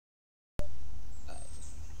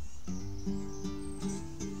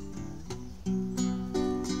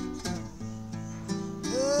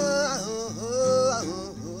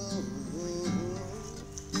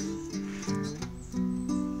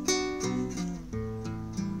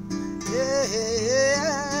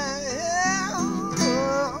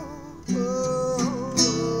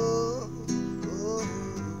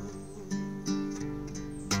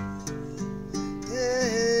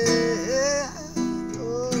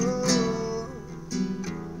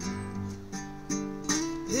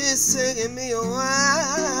It's taking me a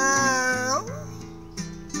while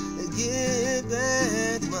to get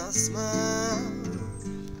back my smile.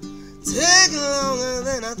 Taking longer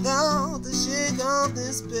than I thought to shake off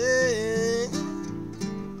this pain.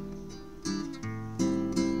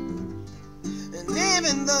 And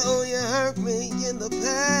even though you hurt me in the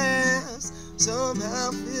past,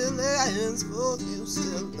 somehow feelings for you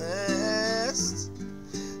still last.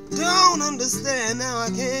 Don't understand how I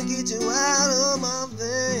can't get you out of my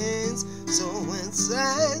veins. So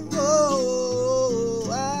inside, oh,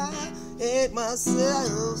 I hate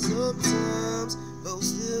myself sometimes, but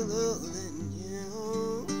still loving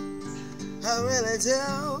you. I really do.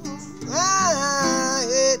 I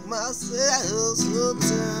hate myself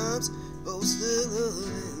sometimes, but still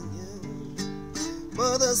loving you.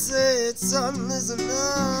 Mother said, son, listen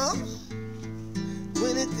up.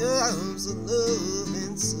 When it comes to love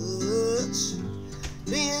and such,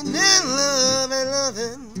 being in love and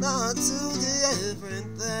loving are two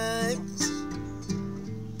different things.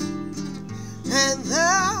 And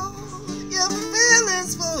though your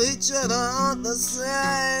feelings for each other aren't the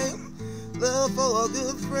same, love for a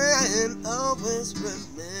good friend always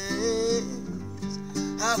remains.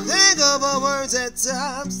 I think of our words at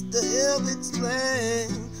times to help explain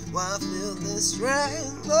why I feel this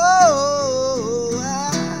strain. Oh, I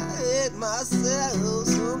hate myself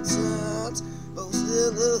sometimes, but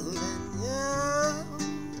still loving you.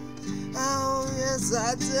 Oh, yes,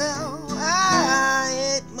 I do. I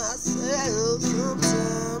hate myself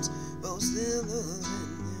sometimes, but still loving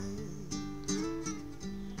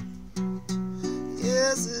you.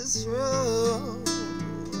 Yes, it's true.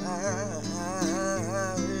 I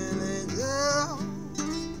really do.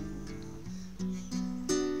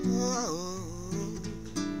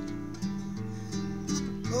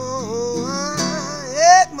 Oh, I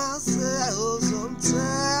hate myself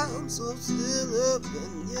sometimes, so I'm still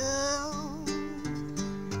loving you.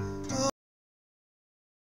 Oh,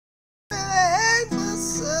 I hate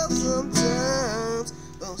myself sometimes,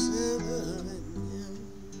 but I'm still loving you.